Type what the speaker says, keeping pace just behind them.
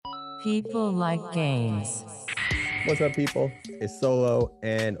People like games. What's up, people? It's Solo,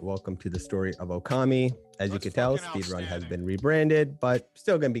 and welcome to the story of Okami. As you can tell, Speedrun has been rebranded, but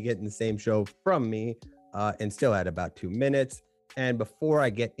still going to be getting the same show from me, and still at about 2 minutes. And before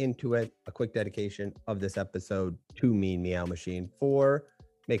I get into it, a quick dedication of this episode to Mean Meow Machine for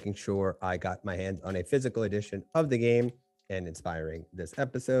making sure I got my hands on a physical edition of the game and inspiring this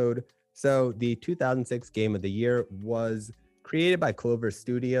episode. So the 2006 Game of the Year was created by Clover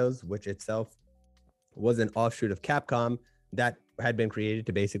Studios, which itself was an offshoot of Capcom that had been created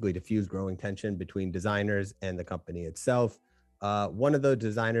to basically diffuse growing tension between designers and the company itself. One of the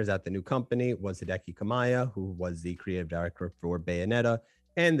designers at the new company was Hideki Kamiya, who was the creative director for Bayonetta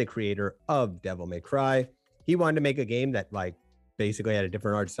and the creator of Devil May Cry. He wanted to make a game that basically had a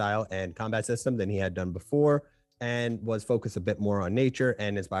different art style and combat system than he had done before, and was focused a bit more on nature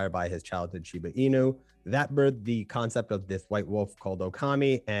and inspired by his childhood Shiba Inu. That birthed the concept of this white wolf called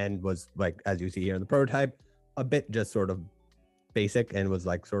Okami, and was, as you see here in the prototype, a bit just sort of basic and was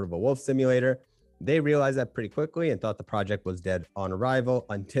sort of a wolf simulator. They realized that pretty quickly and thought the project was dead on arrival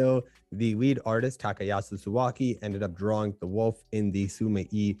until the lead artist, Takayasu Suwaki, ended up drawing the wolf in the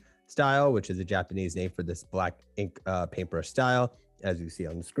Sumei style, which is a Japanese name for this black ink paintbrush style, as you see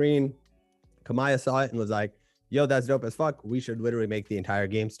on the screen. Kamiya saw it and was like, yo, that's dope as fuck. We should literally make the entire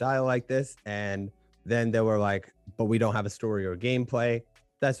game style like this. And then they were like, but we don't have a story or gameplay.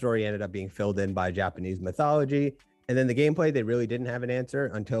 That story ended up being filled in by Japanese mythology. And then the gameplay, they really didn't have an answer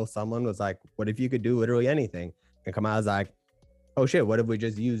until someone was like, what if you could do literally anything? And Kamiya's like, oh shit, what if we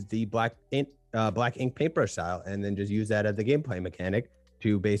just use the black ink paintbrush style and then just use that as the gameplay mechanic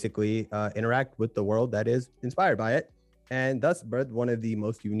to basically interact with the world that is inspired by it. And thus birthed one of the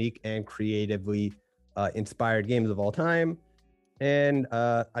most unique and creatively inspired games of all time. And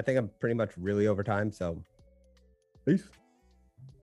I think I'm pretty much really over time, so peace.